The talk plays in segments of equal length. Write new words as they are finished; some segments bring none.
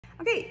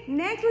Okay,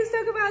 next let's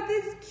talk about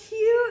this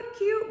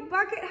cute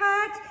bucket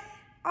hat.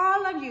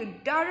 All of you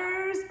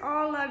daughters,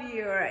 all of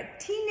your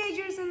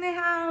teenagers in the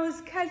house,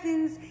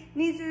 cousins,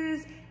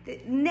 nieces,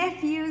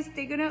 nephews,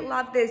 they're gonna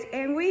love this.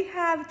 And we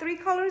have 3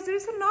 colors.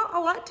 There's not a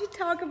lot to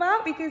talk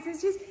about because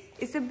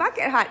it's a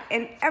bucket hat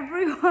and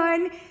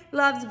everyone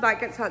loves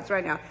bucket hats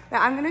right now. But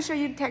I'm gonna show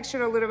you the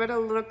texture a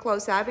little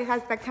close up. It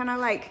has that kind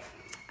of like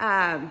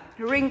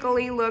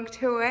wrinkly look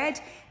to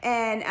it,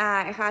 and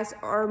it has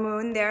our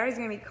moon there. It's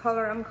gonna be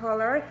color on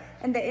color,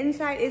 and the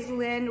inside is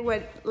lined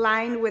with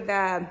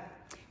the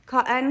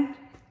cotton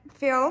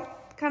feel,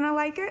 kind of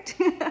like it.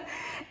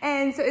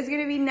 And so it's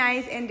gonna be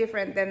nice and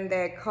different than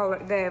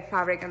the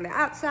fabric on the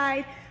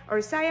outside. Or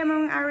Zyia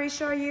moon, I already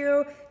show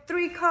you.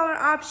 3 color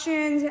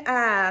options,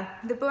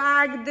 the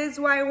black, this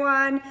white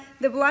one.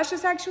 The blush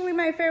is actually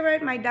my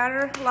favorite. My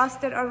daughter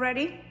lost it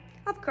already,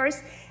 of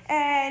course.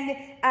 And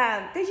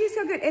they're just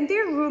so good, and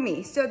they're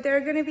roomy, so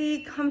they're gonna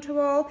be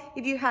comfortable.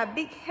 If you have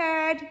big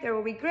head, they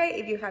will be great.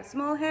 If you have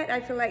small head, I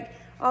feel like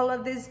all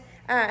of this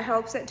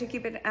helps it to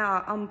keep it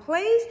on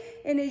place,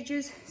 and it's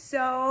just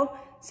so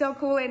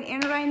cool and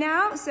in right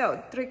now.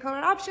 So 3 color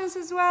options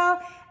as well: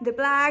 the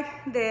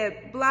black, the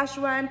blush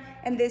one,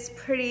 and this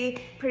pretty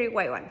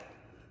white one.